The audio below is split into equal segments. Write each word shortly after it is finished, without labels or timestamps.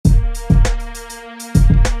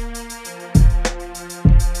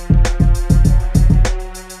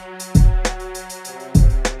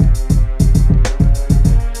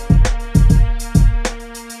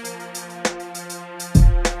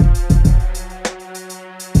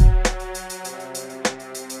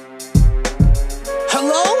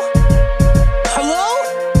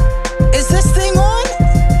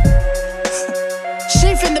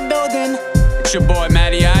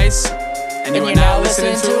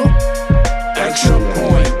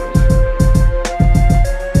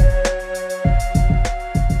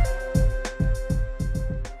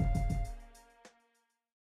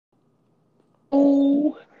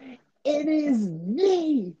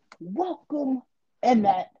And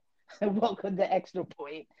that, welcome to Extra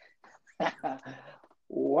Point.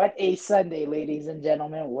 What a Sunday, ladies and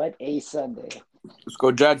gentlemen. What a Sunday. Let's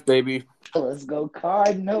go Jets, baby. Let's go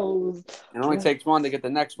Cardinals. It only takes one to get the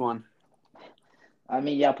next one. I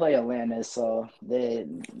mean, y'all play Atlanta, so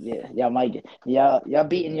y'all might get y'all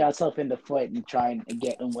beating yourself in the foot and trying to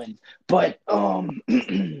get a win. But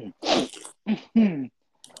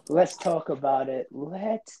let's talk about it.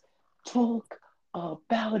 Let's talk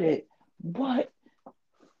about it. What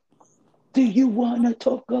do you want to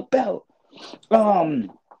talk about?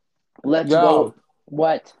 Let's go. Yo,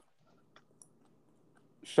 What?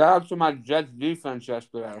 shout out to my Jets defense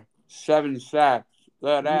yesterday. 7 sacks.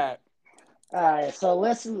 Look at that. All right, so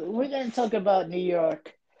we're gonna talk about New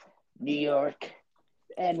York,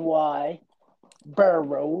 NY,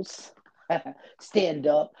 Burrows, stand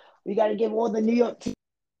up. We got to give all the New York teams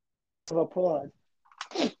of applause.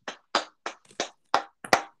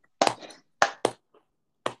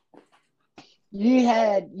 You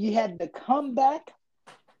had the comeback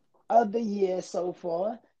of the year so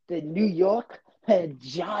far, the New York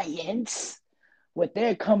Giants with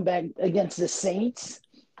their comeback against the Saints.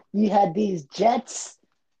 You had these Jets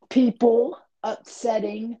people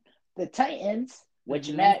upsetting the Titans, which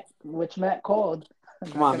Matt called.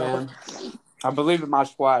 I'm Come not on, gonna. man. I believe in my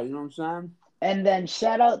squad. You know what I'm saying? And then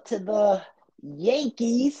shout out to the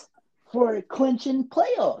Yankees for clinching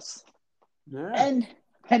playoffs. Yeah.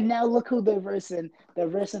 And now look who they're versing. They're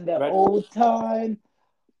versing their Red, old time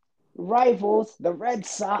rivals, the Red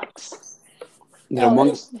Sox. yeah, Now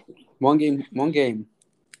one game, one game.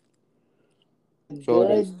 So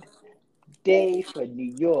it is. good day for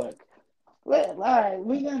New York. All right,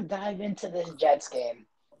 we're gonna dive into this Jets game.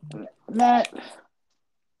 Matt,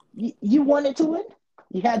 you wanted to win.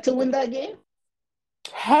 You had to win that game.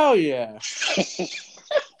 Hell yeah.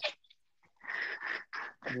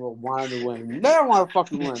 You wanted to win. They don't want to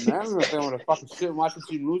fucking win, man. I don't know if they want to fucking sit and watch the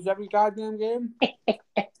team lose every goddamn game.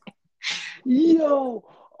 Yo,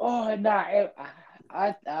 oh nah,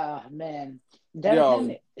 man, Derrick Yo,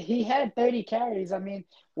 Henry, he had 30 carries. I mean,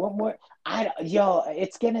 what more?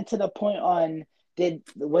 It's getting to the point on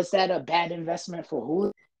was that a bad investment for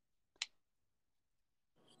who?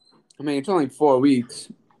 I mean, it's only 4 weeks.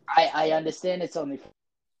 I understand it's only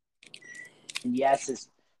yes, it's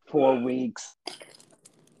 4 weeks.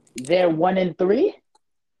 They're 1-3.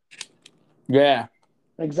 Yeah.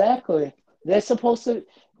 Exactly. They're supposed to.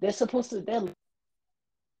 They're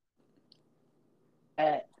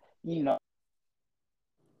at you know.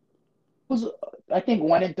 I think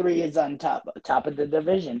 1-3 is on top of the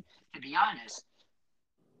division. To be honest.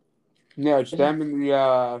 Yeah, it's them and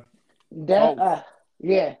the That Colts.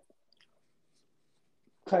 yeah,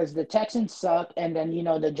 because the Texans suck, and then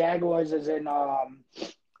the Jaguars is in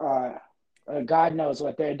uh, God knows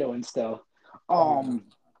what they're doing still. Yeah. Um,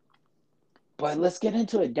 but let's get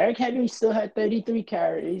into it. Derrick Henry still had 33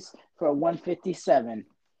 carries for 157,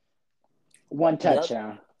 one Yep.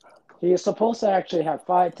 touchdown. He was supposed to actually have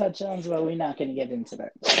 5 touchdowns, but we're not going to get into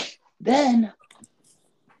that. Then,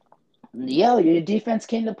 your defense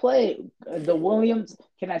came to play. The Williams,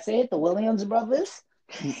 can I say it? The Williams brothers,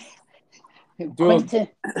 Dude, Quentin.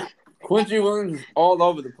 Quincy Williams was all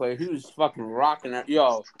over the place. He was fucking rocking it.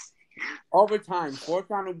 Yo, overtime,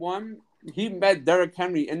 4-1. He met Derrick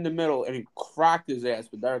Henry in the middle and he cracked his ass,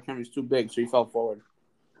 but Derrick Henry's too big, so he fell forward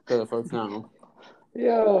to the first down.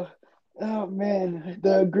 Yo, oh man,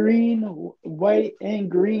 the green, white, and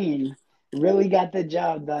green really got the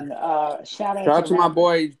job done. Shout out Shout to out to my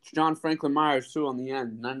boy John Franklin Myers too on the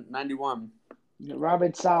end, 91.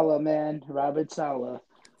 Robert Saleh, man. Robert Saleh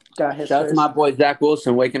got his Shout out to my first. boy Zach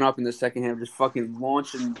Wilson waking up in the second half, just fucking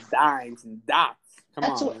launching dimes and dots. Come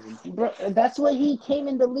That's on, what, man. bro. That's what he came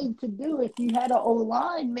in the league to do. If you had an O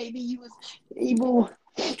line, able,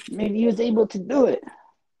 maybe he was able to do it.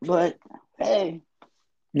 But hey,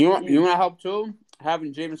 You want to help too?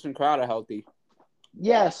 Having Jamison Crowder healthy.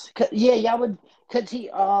 yes, yeah, y'all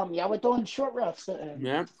were throwing short routes to him.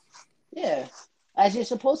 Yeah, Yeah, as you're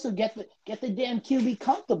supposed to get the damn QB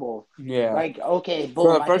comfortable. yeah. Like, okay, For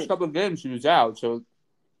boom, the I first could. couple of games, he was out, so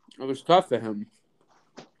it was tough for him.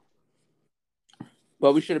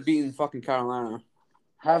 But we should have beaten fucking Carolina.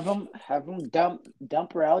 Have them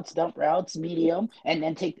dump routes, medium, and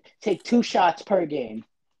then take 2 shots per game.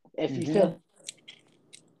 If you Hmm. feel,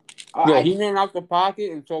 Yeah, I he ran out the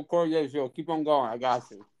pocket and told Corey Davis, "Yo, keep on going. I got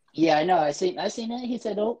you." yeah, I know. I seen it. He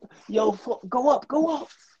said, "Oh, yo, go up,"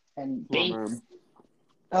 and Come on, bing. man.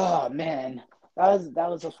 Oh man, that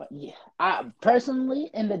was a fun. Yeah, I personally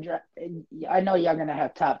in the draft. I know y'all gonna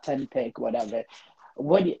have top 10 pick, whatever.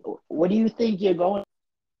 What do you think you're going?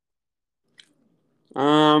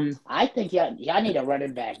 I think y'all need a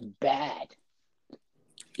running back bad.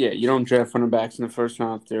 Yeah, you don't draft running backs in the first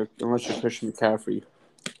round there unless you're Christian McCaffrey.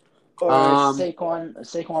 Or Um,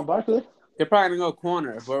 Saquon Barkley. they're probably gonna go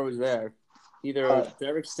corner. Whoever was there, either Uh,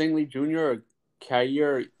 Derek Stingley Jr. or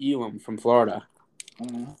Kyer Elam from Florida.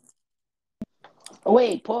 mm.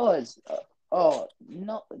 Wait, pause. Oh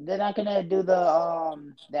no, they're not gonna do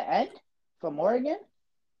the end from Oregon.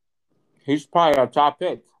 He's probably our top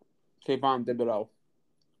pick. Kayvon Thibodeau.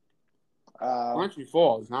 Uh, Unless he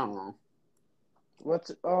falls, I don't know.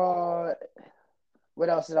 what's what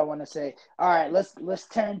else did I want to say? All right, let's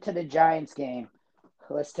turn to the Giants game.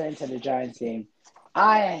 Let's turn to the Giants game.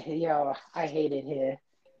 I hate it here,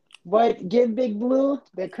 but give Big Blue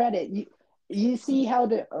the credit. You see how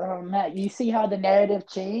the Matt, you see how the narrative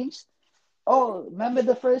changed. Oh, remember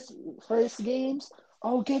the first games?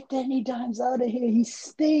 Oh, get Danny Dimes out of here. He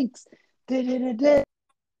stinks. Da-da-da-da.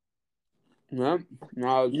 Yeah,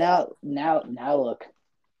 no, Now look.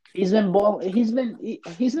 He's been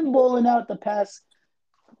balling out the past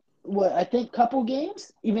what I think couple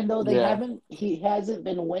games, even though yeah. he hasn't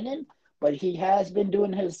been winning, but he has been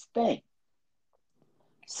doing his thing.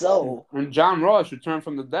 So, And John Ross returned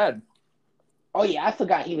from the dead. oh yeah, I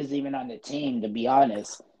forgot he was even on the team, to be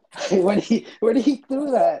honest. when he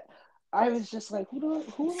threw that, I was just like, who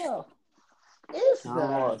is John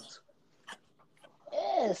that? Ross.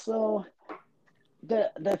 Yeah, so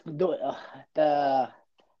the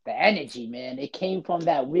the energy, man, it came from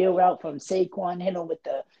that wheel route from Saquon, hit him with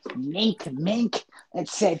the mink and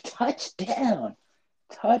said touchdown.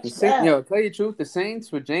 Touchdown. Tell you the truth, the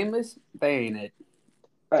Saints with Jameis, they ain't it.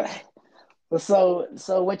 Uh, so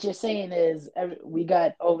what you're saying is we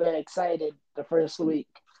got overexcited the first week.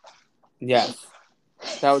 Yes,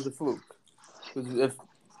 that was a fluke. Because if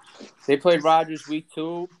they played Rodgers week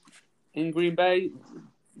 2 in Green Bay,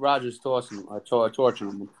 Rodgers torching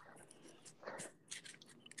them.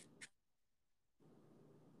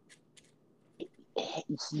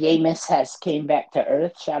 Jameis has came back to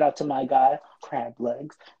earth. Shout out to my guy, Crab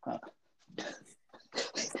Legs. But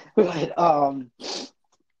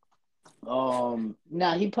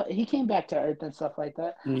now he came back to earth and stuff like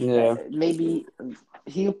that. Yeah. Maybe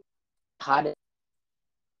he hot it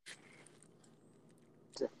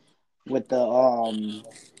with the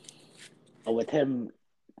with him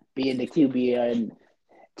being the QB and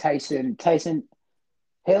Tyson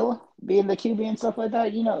Hill being the QB and stuff like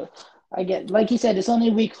that. I get like you said, it's only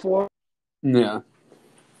week 4. Yeah.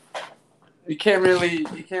 You can't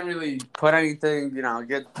really put anything,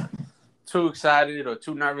 get too excited or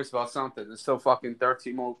too nervous about something. It's still fucking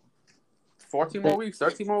 14 more weeks,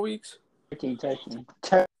 13 more weeks. 13, 13.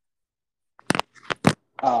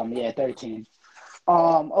 Yeah, 13.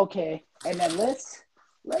 Okay, and then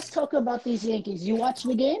let's talk about these Yankees. You watch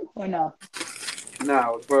the game or no? No, I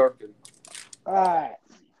was working. All right.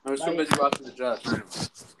 I was too busy watching the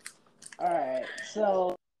Jets. All right.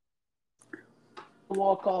 So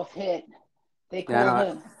walk-off hit. They Yeah, call I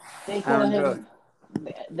know. him. They call Aaron him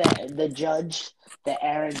Judge. the judge, the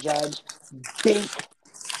Aaron Judge. Bink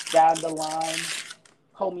down the line.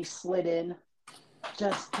 Homie slid in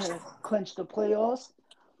just to clinch the playoffs.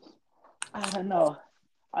 I don't know.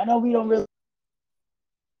 I know we don't really.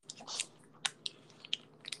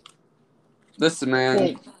 Listen, man.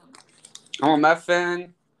 Think. I'm a Met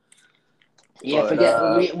fan. Yeah, But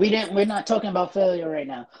forget we didn't. We're not talking about failure right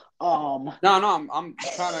now. no, I'm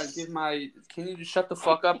trying to give my. Can you just shut the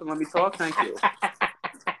fuck up and let me talk? Thank you.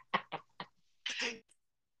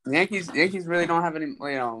 Yankees really don't have any.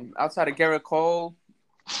 Outside of Garrett Cole,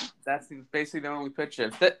 that's basically the only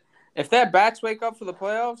pitcher. If their bats wake up for the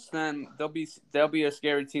playoffs, then they'll be a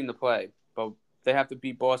scary team to play. But they have to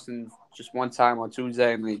beat Boston just one time on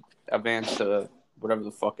Tuesday, and they advance to whatever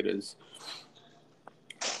the fuck it is.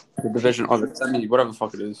 The division or the semi, whatever the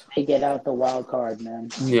fuck it is. They get out the wild card, man.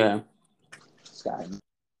 Yeah. Sky.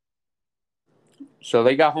 So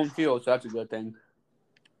they got home field, so that's a good thing.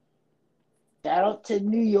 Shout out to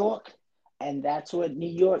New York, and that's what New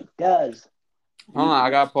York does. Hold on, I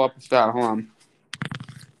gotta pull up the stat. Hold on.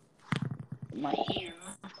 My ear.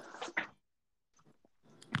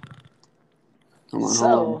 Hold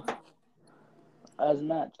So, on. I was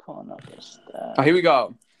not pulling up the stat. Oh, here we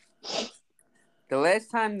go. The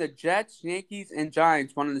last time the Jets, Yankees, and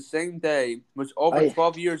Giants won on the same day was over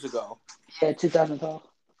 12 years ago. Yeah, 2012.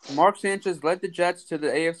 Mark Sanchez led the Jets to the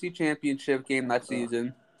AFC Championship game that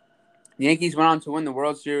season. The Yankees went on to win the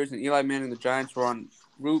World Series, and Eli Manning and the Giants were en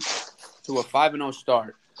route to a 5-0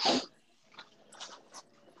 start.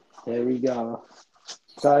 There we go.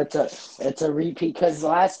 So it's a repeat because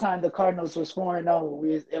last time the Cardinals was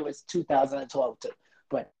 4-0, it was 2012 too.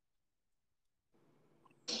 But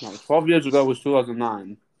No, 12 years ago was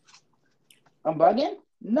 2009. I'm bugging?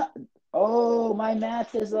 No. Oh, my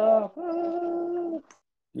math is off.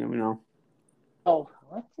 Yeah, we know. Oh,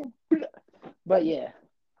 what? But yeah.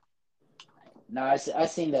 No, I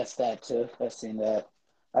seen that stat too. I seen that.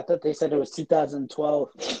 I thought they said it was 2012.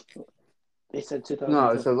 They said No, it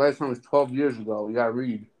 2012. said last time was 12 years ago. You gotta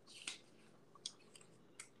read.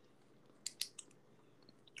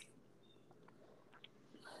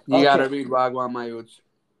 You gotta Okay. read Wagwan Mayuts.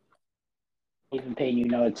 Even paying you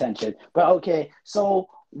no attention. But okay, so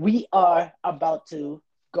we are about to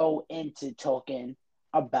go into talking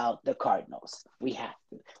about the Cardinals. We have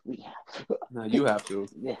to. We have to. No, you have to.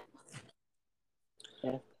 Yeah.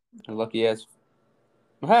 Yeah. You're lucky ass.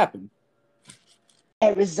 What happened?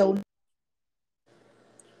 Arizona.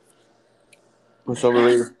 Most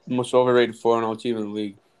overrated 4-0 team in the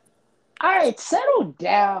league. All right, settle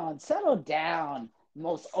down. Settle down.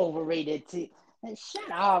 Most overrated team. And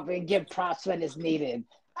shut up and give props when it's needed.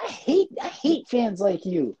 I hate fans like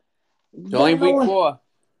you. It's only Don't week know. 4.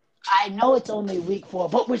 I know it's only week 4,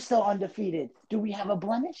 but we're still undefeated. Do we have a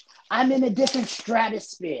blemish? I'm in a different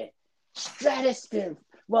stratosphere. Stratosphere.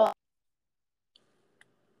 Well,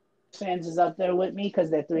 fans is up there with me because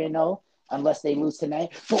they're 3-0, unless they lose tonight.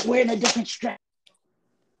 But we're in a different stratosphere.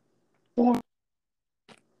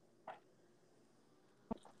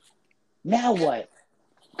 Now what?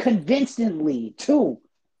 Convincingly, too.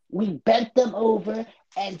 We bent them over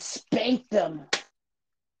and spanked them.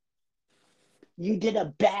 You did a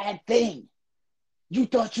bad thing. You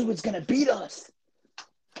thought you was gonna beat us.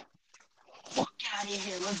 Fuck out of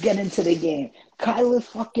here. Let's get into the game. Kyler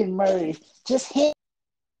fucking Murray. Just hit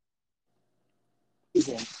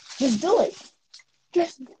him. Just do it.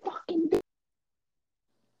 Just fucking do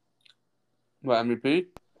What, MVP?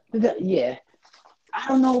 it. Yeah. I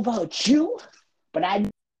don't know about you, but I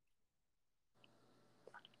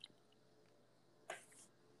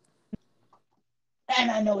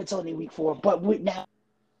know it's only week 4, but we now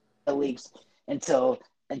the leagues until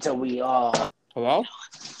we Hello?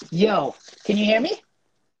 Yo, can you hear me?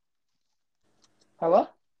 Hello?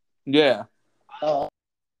 Yeah. Uh,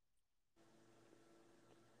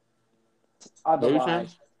 What are you saying?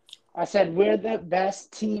 Otherwise. I said we're the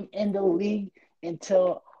best team in the league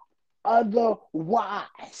until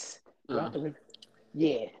otherwise.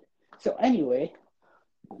 Yeah. So anyway,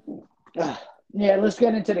 yeah, let's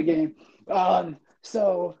get into the game.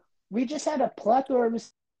 So we just had a plethora of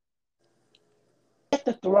at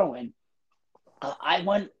the throwing. I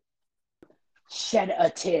went shed a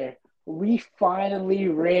tear. We finally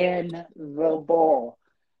ran the ball,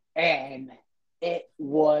 and it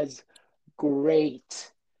was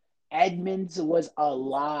great. Edmonds was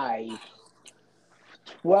alive.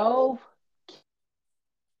 12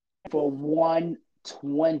 for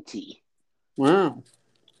 120. Wow.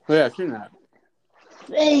 Yeah, I've seen that.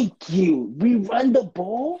 Thank you. We run the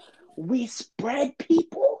ball. We spread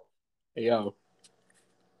people. Hey, yo.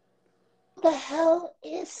 What the hell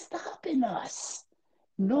is stopping us?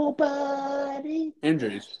 Nobody.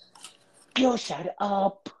 Injuries. Yo, shut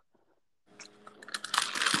up.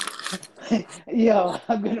 Yo,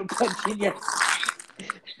 I'm going to punch in your...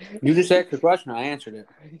 You just asked the question. I answered it.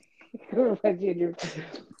 I'm gonna punch in your...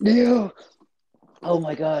 Yo. Oh,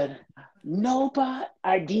 my God. Nobody.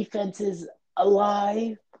 Our defense is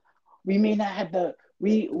alive. We may not have the...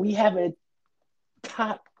 We have a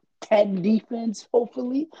top 10 defense,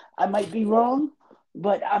 hopefully. I might be wrong,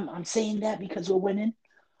 but I'm saying that because we're winning.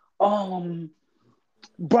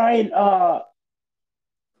 Brian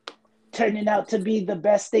turning out to be the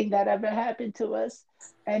best thing that ever happened to us.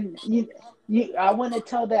 And I want to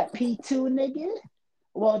tell that P2 nigga,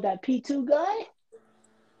 that P2 guy,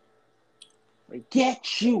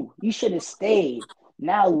 forget you. You should have stayed.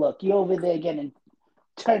 Now look, you over there getting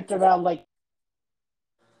turned around like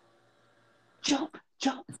jump.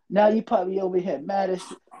 Now you probably over here mad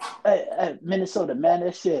as Minnesota, mad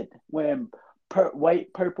as shit, wearing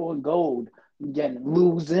white, purple, and gold, getting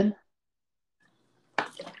losing.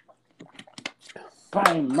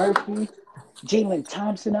 Brian Murphy, Jalen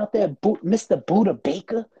Thompson out there, Mr. Buddha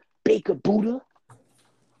Baker Buddha.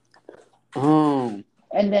 Oh.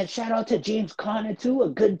 And then shout out to James Conner too, a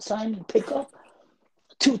good sign pickup.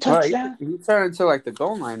 2 Right. touchdowns. He turned into like the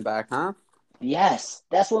goal line back, huh? Yes,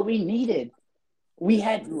 that's what we needed. We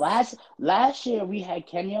had last year we had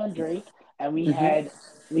Kenyon Drake and we had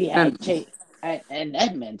And and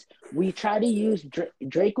Edmonds. We tried to use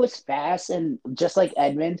Drake was fast and just like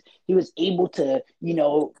Edmonds, he was able to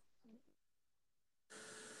the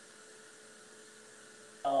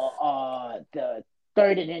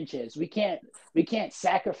 3rd and inches. We can't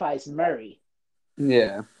sacrifice Murray.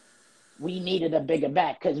 yeah. we needed a bigger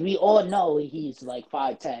back because we all know he's like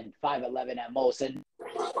 5'10", 5'11" at most, and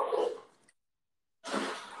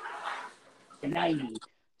 90,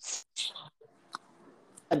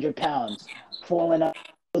 100 pounds, falling up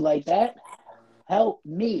like that. Help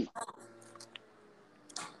me.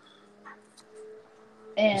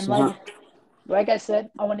 And like I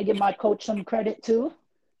said, I want to give my coach some credit too,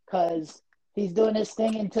 because he's doing his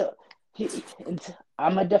thing until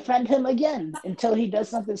I'm gonna defend him again until he does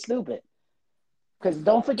something stupid. Because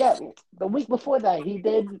don't forget, the week before that, he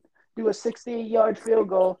did do a 68-yard field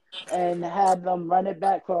goal and had them run it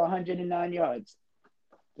back for 109 yards.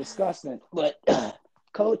 Disgusting. But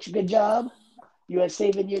coach, good job. You are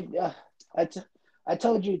saving your. I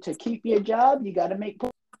told you to keep your job. You got to make.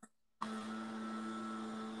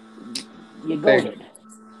 You're goated.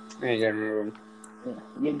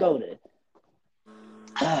 You're goated.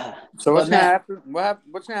 So what's gonna happen?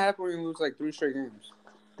 What's gonna happen when you lose like 3 straight games?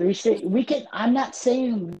 3 straight. We can. I'm not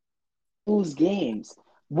saying lose games.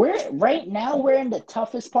 Right now we're in the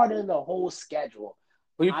toughest part of the whole schedule.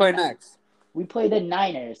 Who you play next? We play the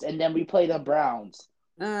Niners and then we play the Browns.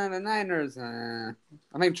 The Niners. I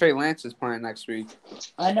think Trey Lance is playing next week.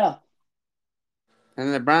 I know. And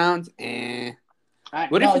then the Browns.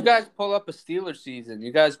 What if you guys pull up a Steelers season?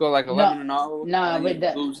 You guys go like 11-0. No, with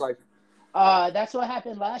that. Lose like. That's what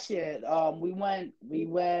happened last year.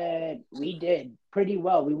 We did pretty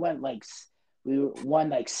well. We won like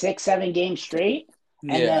 6-7 games straight,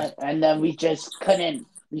 and then we just couldn't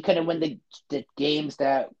win the games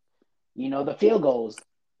that, the field goals.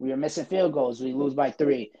 We were missing field goals. We lose by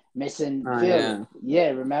 3, missing field.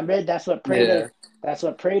 Yeah, remember that's what That's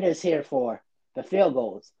what Prater's here for, the field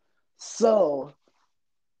goals. So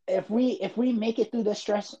if we make it through the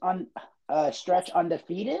stretch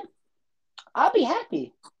undefeated, I'll be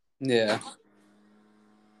happy. Yeah.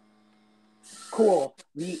 Cool.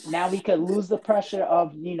 Now we could lose the pressure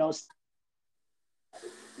of,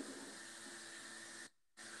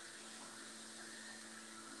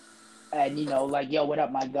 and, like, yo, what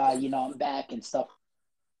up, my guy? I'm back and stuff.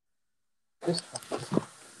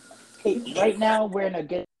 Hey, right now we're in a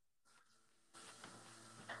good.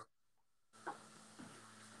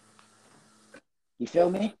 You feel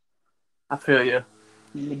me? I feel you.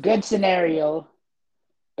 The good scenario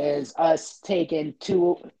is us taking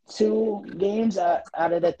two games out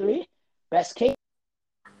of the 3. Best case.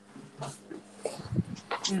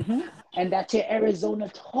 And that's your Arizona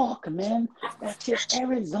talk, man. That's your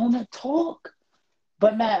Arizona talk.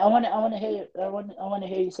 But Matt, I want to hear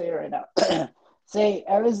you say it right now. Say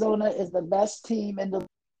Arizona is the best team in the.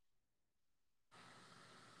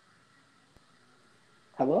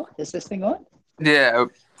 Hello? Is this thing on? Yeah,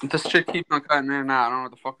 this shit keeps on cutting in and out. I don't know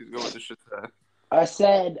what the fuck is going with this shit today. I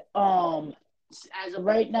said, as of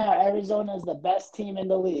right now, Arizona is the best team in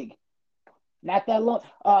the league. Not that long.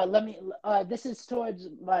 This is towards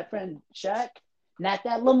my friend Shaq. Not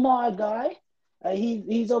that Lamar guy.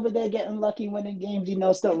 He's over there getting lucky, winning games.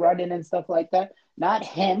 Still running and stuff like that. Not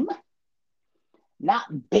him.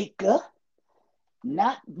 Not Baker.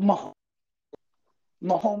 Not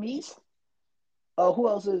Mahomes. Who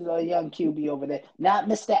else is a young QB over there? Not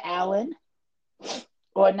Mr. Allen.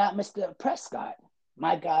 Or not Mr. Prescott.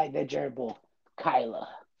 My guy, the gerbil, Kyler.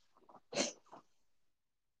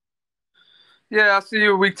 Yeah, I'll see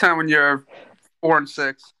you week 10 when you're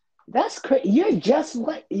 4-6. That's crazy. You're just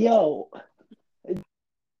like, yo.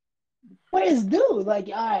 What is dude? Like,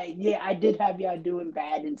 all right, yeah, I did have y'all doing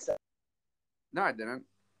bad and stuff. No, I didn't.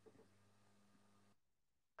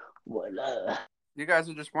 Well, you guys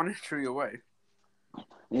are just 1 injury away.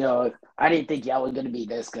 I didn't think y'all was gonna be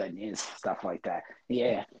this good and stuff like that.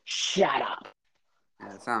 Yeah, shut up.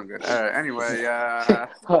 Yeah, sound good. All right. Anyway,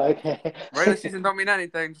 okay. Regular season don't mean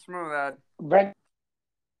anything. Just remember that.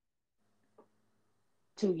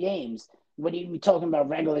 2 games. What are you talking about?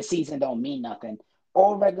 Regular season don't mean nothing.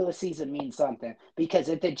 All regular season means something, because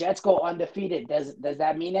if the Jets go undefeated, does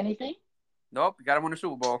that mean anything? Nope. You gotta win the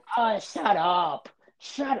Super Bowl. Shut up.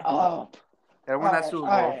 Shut up. Gotta win that Super Bowl.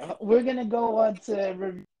 All right. We're gonna go on to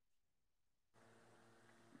review.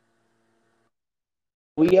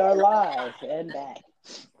 We are live and back.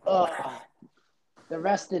 The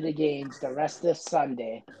rest of the games, the rest of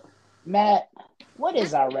Sunday. Matt, what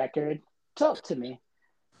is our record? Talk to me.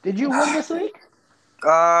 Did you win this week? We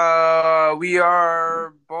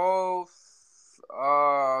are both.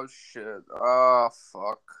 Oh shit. Oh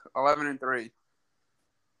fuck. 11-3.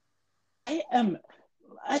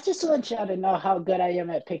 I just want y'all to know how good I am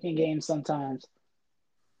at picking games sometimes.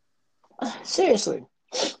 Seriously.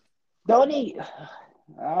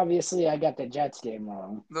 Obviously, I got the Jets game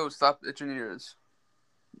wrong. No, stop itching ears.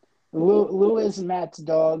 Lou is Matt's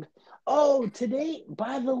dog. Oh, today,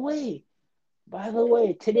 by the way,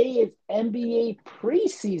 today is NBA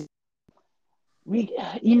preseason. We,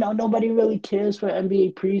 nobody really cares for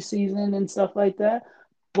NBA preseason and stuff like that.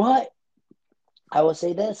 But I will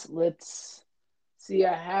say this: let's see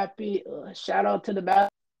a happy shout out to the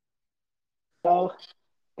basketball.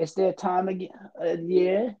 It's their time again.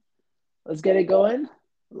 Yeah, let's get it going.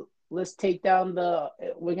 Let's take down the.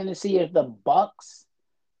 We're gonna see if the Bucks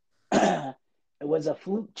it was a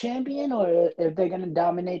fluke champion or if they're gonna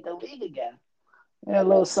dominate the league again. Yeah, a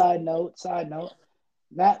little side note. Side note.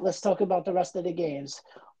 Matt, let's talk about the rest of the games.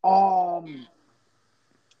 All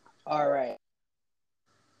right.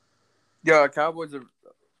 Yeah, Cowboys are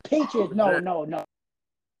Patriots. No, legit. no, no.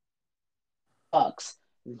 Bucks.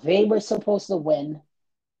 They were supposed to win.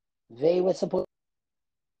 They were supposed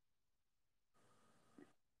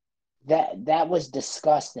that was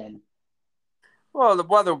disgusting. Well, the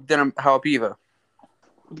weather didn't help either.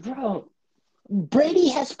 Bro, Brady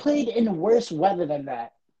has played in worse weather than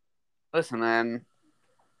that. Listen, man,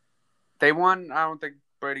 they won. I don't think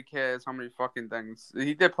Brady cares how many fucking things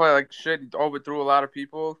he did play like shit. He overthrew a lot of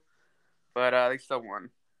people, but they still won.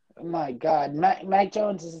 My God, Mac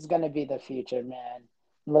Jones is gonna be the future, man.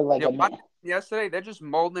 Look like Yeah, a man. yesterday they're just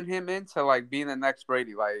molding him into like being the next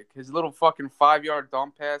Brady. Like his little fucking 5 yard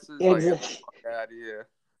dump passes. Like get the Exactly. fuck out of here.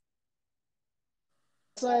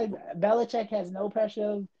 It's like Belichick has no pressure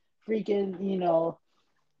of freaking,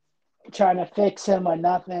 trying to fix him or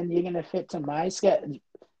nothing. You're gonna fit to my system.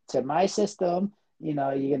 You're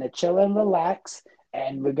gonna chill and relax,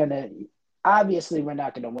 and we're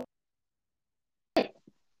not gonna win.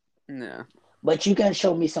 Yeah, But you can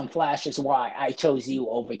show me some flashes why I chose you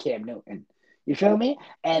over Cam Newton. You feel me?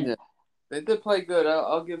 And yeah, they did play good.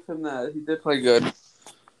 I'll give him that. He did play good.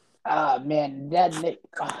 man, that Nick.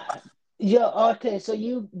 Yeah, okay. So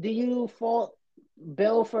do you fault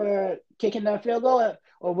Bill for kicking that field goal,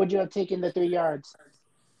 or would you have taken the 3 yards?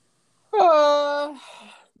 Uh,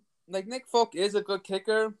 like Nick Folk is a good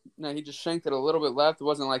kicker. No, he just shanked it a little bit left. It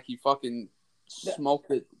wasn't like he fucking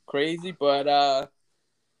smoked it crazy, but I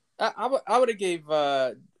would have gave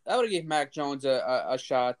Mac Jones a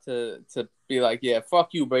shot to be like, yeah,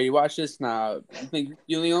 fuck you, Brady. Watch this now. You think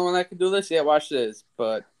you're the only one that can do this? Yeah, watch this.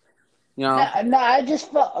 But you know, No, no. I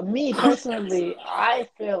just felt me personally. I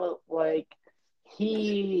feel like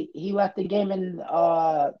he left the game in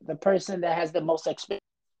the person that has the most experience.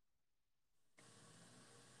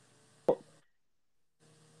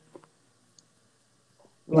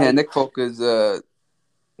 yeah, Like Nick Folk is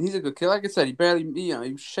he's a good kid. Like I said,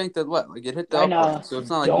 he shanked it left. Like it hit the I upright, know, so it's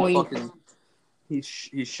not like doink. he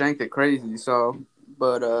shanked it crazy. So,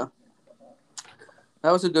 but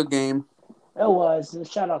that was a good game. It was.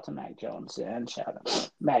 Shout out to Mac Jones and shout out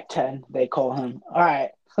Mac 10. They call him. All right.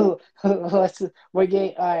 All right.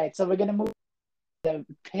 So we're gonna move to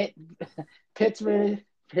Pittsburgh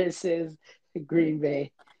versus Green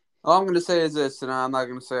Bay. All I'm gonna say is this, and I'm not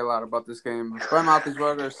gonna say a lot about this game. Brent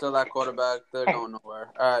Roethlisberger is still that quarterback. They're going nowhere.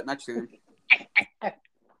 All right, next game.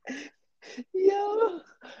 Yo,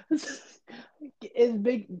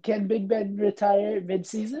 can Big Ben retire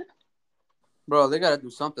mid-season? Bro, they gotta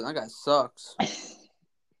do something. That guy sucks.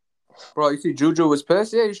 Bro, you see Juju was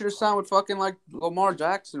pissed? Yeah, you should have signed with fucking like Lamar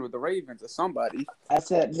Jackson with the Ravens or somebody. I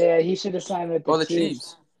said, yeah, he should have signed with the Or the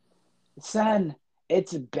Chiefs. Chiefs. Son,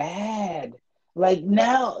 it's bad. Like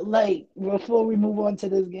now, like before we move on to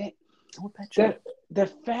this game, the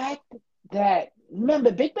fact that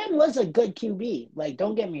remember Big Ben was a good QB. Like,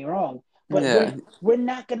 don't get me wrong, but Yeah. we're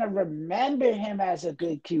not gonna remember him as a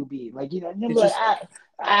good QB. Like, He remember, just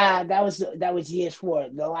that was years for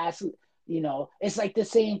the last. It's like the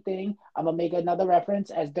same thing. I'm gonna make another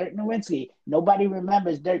reference as Dirk Nowitzki. Nobody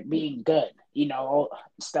remembers Dirk being good.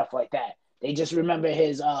 Stuff like that. They just remember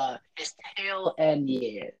his tail and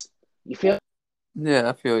years. You feel? Yeah,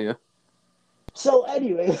 I feel you. So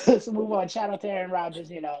anyway, let's move on. Shout out to Aaron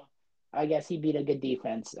Rodgers. I guess he beat a good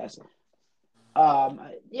defense. That's um,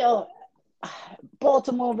 you know,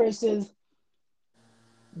 Baltimore versus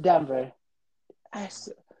Denver.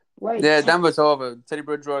 Like Yeah, Denver's over. Teddy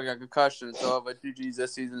Bridgewater got concussion. It's over. GG's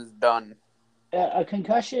this season is done. a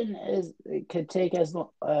concussion it could take as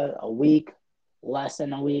a week, less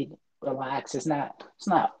than a week. Relax. It's not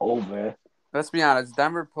over. Let's be honest.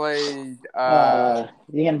 Denver played You gonna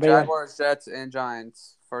bring up? Jaguars, Jets, and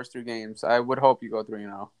Giants first 3 games. I would hope you go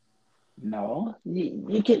 3-0. No,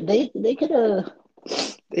 you could. They could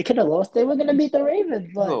have lost. They were gonna beat the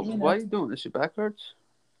Ravens, but Why are you doing this? Your back hurts?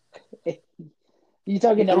 You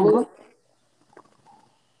talking to doing Lou? good?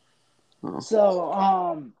 Oh.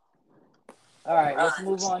 So All right, let's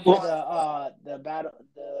move on to the battle,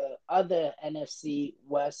 the other NFC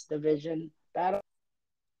West division battle.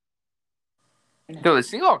 Dude, the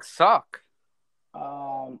Seahawks suck.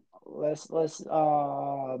 Let's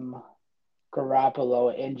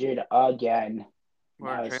Garoppolo injured again. Or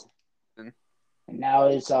Now Trey it's Lance. now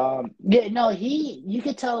it's yeah, no, he, you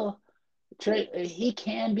could tell he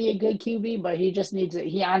can be a good QB, but he just needs to,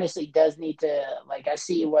 he honestly does need to, like, I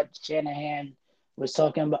see what Shanahan was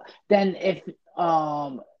talking about. Then if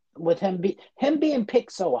with him being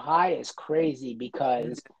picked so high is crazy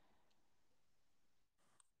because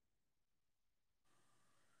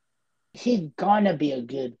he's gonna be a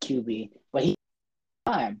good QB, but he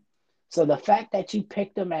time. So the fact that you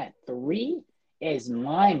picked him at 3 is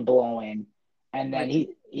mind blowing. And then Like,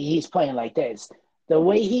 he's playing like this. The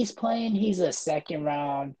way he's playing, he's a second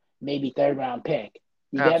round, maybe third round pick.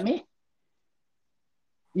 You get absolutely. me?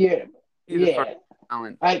 Yeah, He's a first yeah.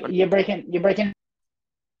 talent. I But you're breaking.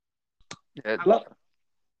 yeah. Hello?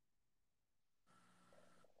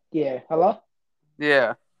 Yeah, hello?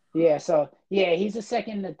 Yeah. Yeah, so yeah, he's a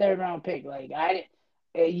second and third round pick. Like,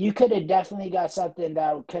 you could have definitely got something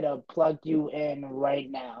that could have plugged you in right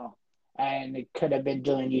now, and it could have been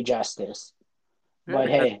doing you justice. But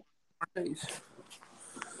Yeah. hey,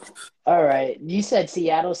 all right. You said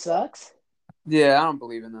Seattle sucks. Yeah, I don't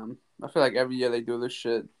believe in them. I feel like every year they do this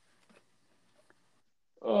shit.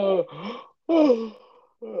 Uh, the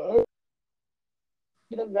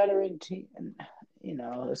veteran team,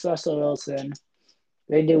 it's Russell Wilson.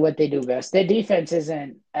 They do what they do best. Their defense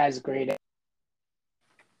isn't as great.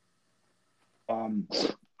 Um,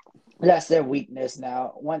 that's their weakness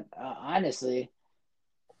now. Honestly,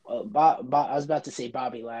 I was about to say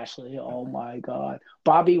Bobby Lashley. Oh my God,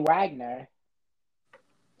 Bobby Wagner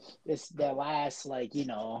is their last,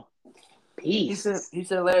 piece. He's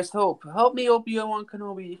their last hope. Help me, Obi-Wan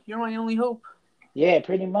Kenobi. You're my only hope. Yeah,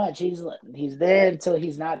 pretty much. He's there until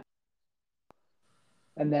he's not,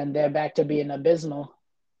 and then they're back to being abysmal.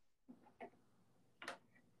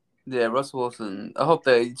 Yeah, Russell Wilson. I hope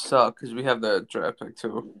they suck because we have the draft pick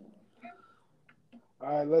too. All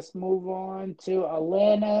right, let's move on to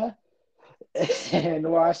Atlanta and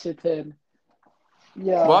Washington.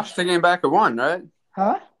 Yeah, Washington came back and won, right?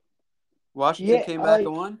 huh? Washington Yeah, came back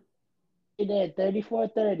and won. he did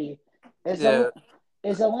 34-30. Is Yeah, a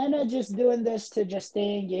is Atlanta just doing this to just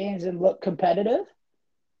stay in games and look competitive?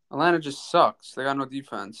 Atlanta just sucks. They got no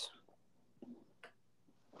defense.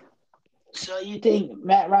 So you think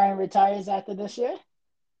Matt Ryan retires after this year?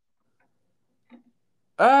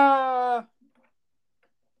 I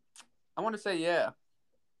want to say yeah.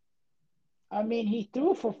 I mean, he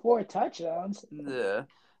threw for 4 touchdowns. Yeah.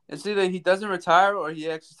 It's either he doesn't retire or he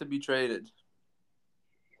asks to be traded.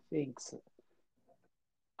 Thinks.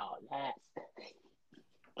 Oh,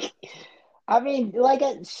 that. I mean, like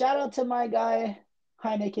a shout out to my guy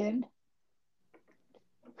Heineken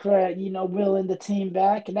for reeling the team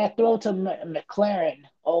back, and that throw to McLaren.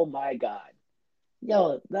 Oh my God,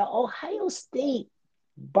 yo, the Ohio State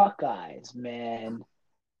Buckeyes, man.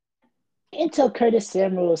 Until Curtis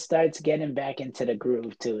Samuel starts getting back into the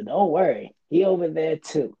groove too. Don't worry, he over there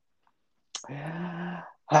too. All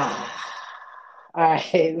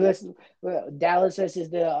right, Dallas versus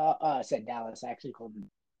the I said Dallas. I actually called them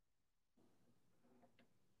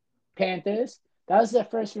Panthers. That was their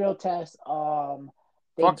first real test. Fuck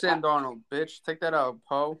They Sam Darnold, bitch. Take that out,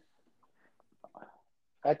 Poe.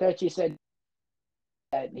 I thought you said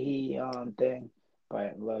that he thing,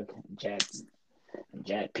 but look,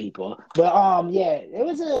 Jet people. But yeah, it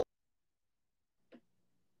was a.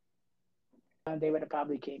 They would have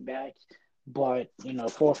probably came back, but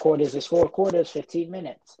 4 quarters is 4 quarters, 15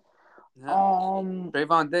 minutes. Yeah. Um,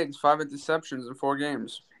 Trayvon Diggs, 5 interceptions in 4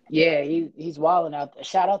 games. yeah, he's wilding out.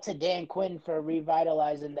 Shout out to Dan Quinn for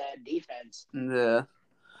revitalizing that defense. Yeah.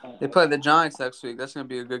 They Uh, play the Giants next week. That's gonna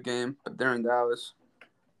be a good game, but they're in Dallas.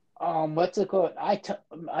 what's it called? I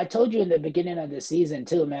told you in the beginning of the season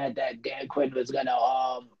too, man, that Dan Quinn was gonna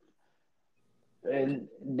and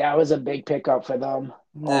that was a big pickup for them.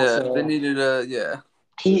 Yeah, they Also, needed a yeah.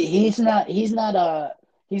 he's not a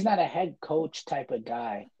head coach type of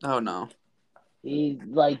guy. Oh no. He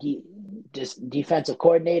just defensive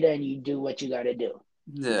coordinator, and you do what you got to do.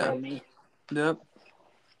 You Yeah. feel me? Yep.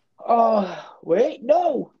 Oh wait,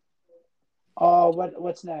 no. Oh,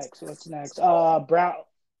 what's next? What's next? Brown.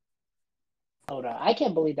 Hold on. I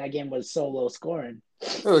can't believe that game was so low scoring.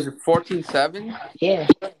 It was 14-7. Yeah,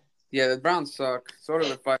 Yeah, the Browns suck. So do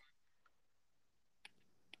the fight.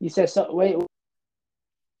 you said so. Wait.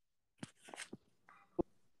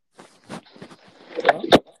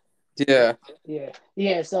 Yeah. Yeah,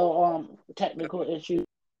 yeah. So technical issue.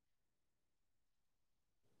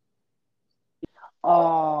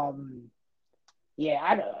 Yeah,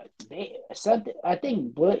 I don't. Something. I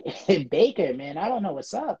think Baker, man. I don't know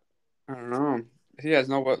what's up. I don't know. He has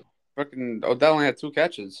no what. Fucking Odell only had 2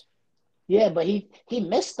 catches. Yeah, but he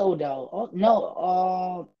missed Odell. Oh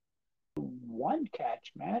no, one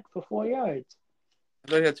catch, man, for 4 yards.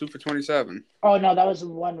 I thought he had 2 for 27. Oh no, that was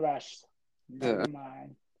one rush. Yeah, Never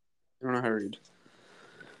mind. you're not hurried.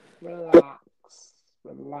 Relax,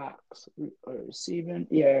 relax. Receiving,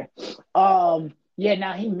 yeah. Yeah.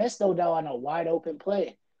 Now he missed Odell on a wide open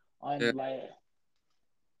play, Yeah. on like,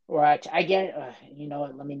 or I get. You know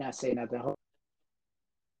what? Let me not say nothing.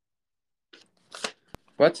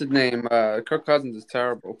 What's his name? Kirk Cousins is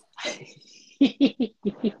terrible.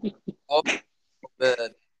 Oh,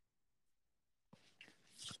 bad.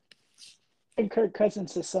 And Kirk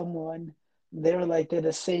Cousins to someone. They were like they're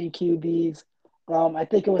the same QBs. I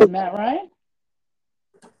think it was Matt Ryan.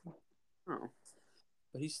 Oh,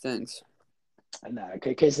 but he stinks. Nah,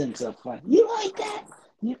 Kirk Cousins are fun. You like that?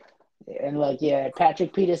 You... And like, yeah,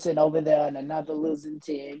 Patrick Peterson over there on another losing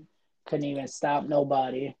team couldn't even stop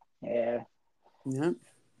nobody. Yeah. Yeah.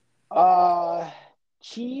 Uh,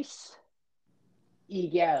 Chiefs,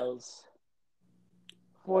 Eagles,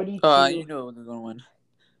 You 42, know they're gonna win.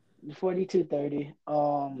 42-30.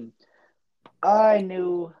 I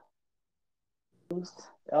knew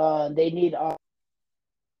they need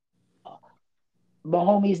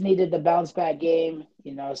Mahomes needed the bounce back game,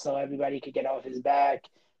 so everybody could get off his back.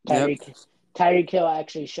 Yep. Tyreek Hill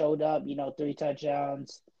actually showed up, 3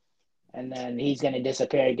 touchdowns, and then he's gonna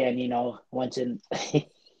disappear again, once in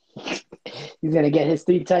he's gonna get his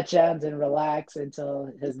 3 touchdowns and relax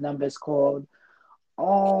until his number's called.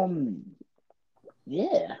 Um,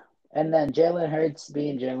 yeah. And then Jalen Hurts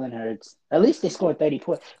being Jalen Hurts. At least they scored 30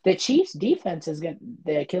 points. The Chiefs defense is getting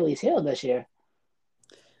the Achilles heel this year.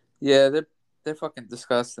 Yeah, they're fucking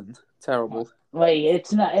disgusting. Terrible. Like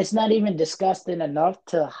it's not even disgusting enough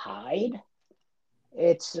to hide.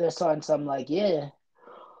 It's just on some like, yeah,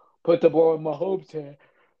 put the ball in my hopes here.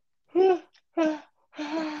 I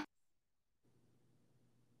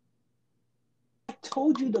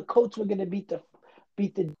told you the Colts were gonna beat the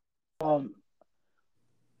um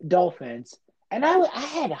Dolphins. And I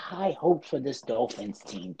had high hopes for this Dolphins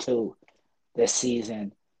team too this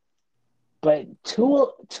season. But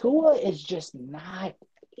Tua is just not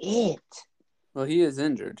it. Well, he is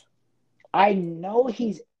injured. I know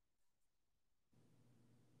he's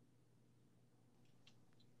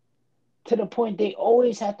to the point they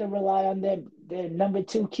always have to rely on their number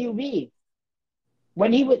two QB.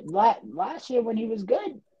 When he was last year, when he was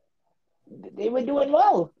good, they were doing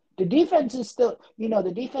well. The defense is still,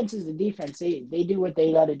 the defense is the defense. They do what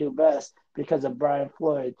they got to do best because of Brian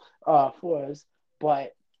Flores.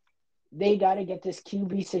 But they got to get this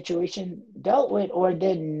QB situation dealt with, or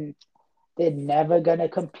they're never gonna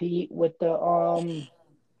compete with the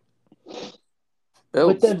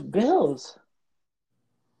Bills. Bills.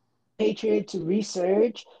 Patriots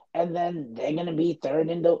resurge, and then they're gonna be third,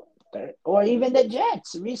 or even the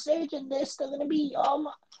Jets resurge, and they're still gonna be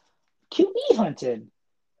QB hunting.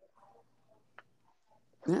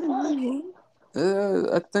 Fuck.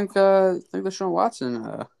 I think Deshaun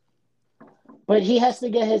Watson. But he has to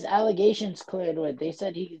get his allegations cleared with. They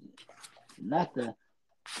said he not the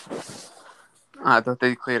I thought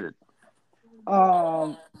they cleared it.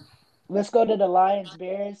 Let's go to the Lions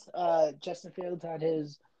Bears. Justin Fields had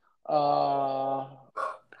his uh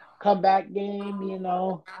comeback game.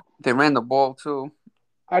 They ran the ball too.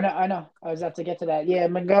 I know. I was about to get to that. Yeah,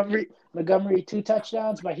 Montgomery 2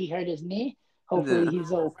 touchdowns, but he hurt his knee. Hopefully Yeah.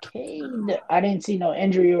 he's okay. I didn't see no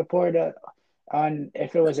injury report on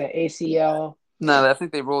if it was an ACL. No, I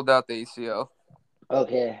think they rolled out the ACL.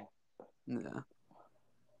 Okay. Yeah.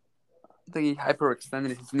 I think he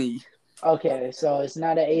hyperextended his knee. Okay, so it's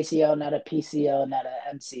not an ACL, not a PCL, not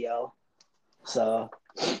an MCL. So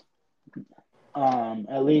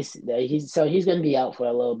at least he's gonna be out for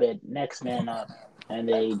a little bit. Next man up, and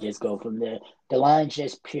they just go from there. The Lions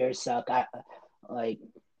just pure suck. I like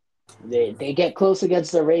they get close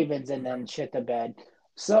against the Ravens and then shit the bed.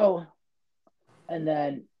 So and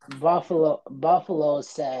then Buffalo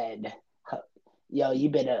said, "Yo,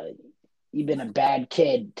 you've been a bad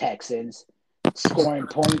kid, Texans, scoring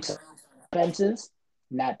points offenses.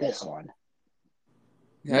 Not this one,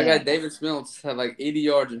 Yeah, that guy man." David Smiltz had like 80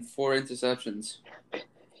 yards and 4 interceptions.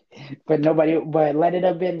 But let it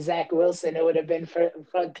have been Zach Wilson, it would have been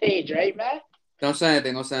front page, right, Matt? Don't say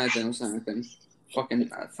anything. Don't say anything. Don't say anything.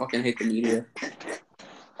 I fucking hate the media.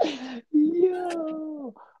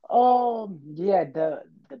 Yo, yeah, the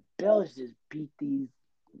Bills just beat these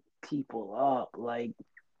people up. Like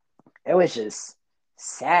it was just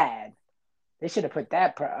sad. They should have put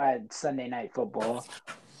that Sunday Night Football.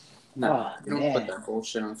 No, you don't put that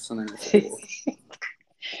bullshit on Sunday Night Football.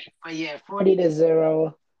 But yeah,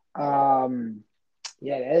 40-0.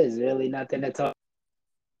 Yeah, that is really nothing to talk.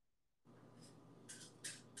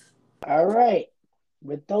 All right,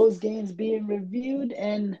 with those games being reviewed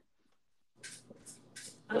and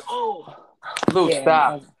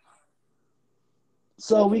Stop.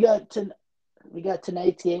 So we got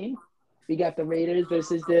tonight's game. We got the Raiders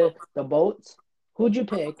versus the Bolts. Who'd you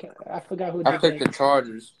pick? I forgot who'd you pick. I picked the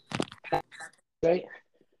Chargers. Right?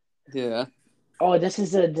 Yeah. Oh, this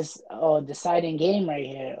is a deciding game right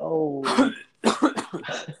here. Oh.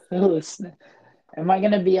 Am I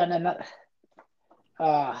gonna be on another?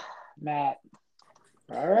 Matt.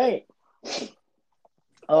 All right.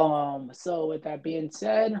 So with that being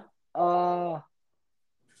said,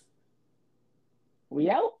 we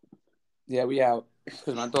out? Yeah, we out.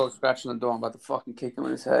 Because my dog's scratching the door. I'm about to fucking kick him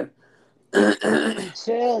in his head.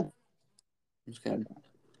 Chill. I'm just kidding.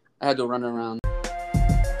 I had to run around.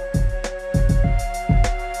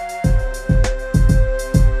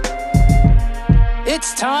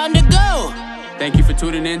 It's time to go. Thank you for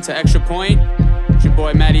tuning in to Extra Point. It's your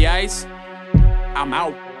boy Matty Ice. I'm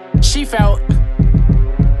out. Chief out.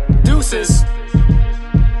 Deuces.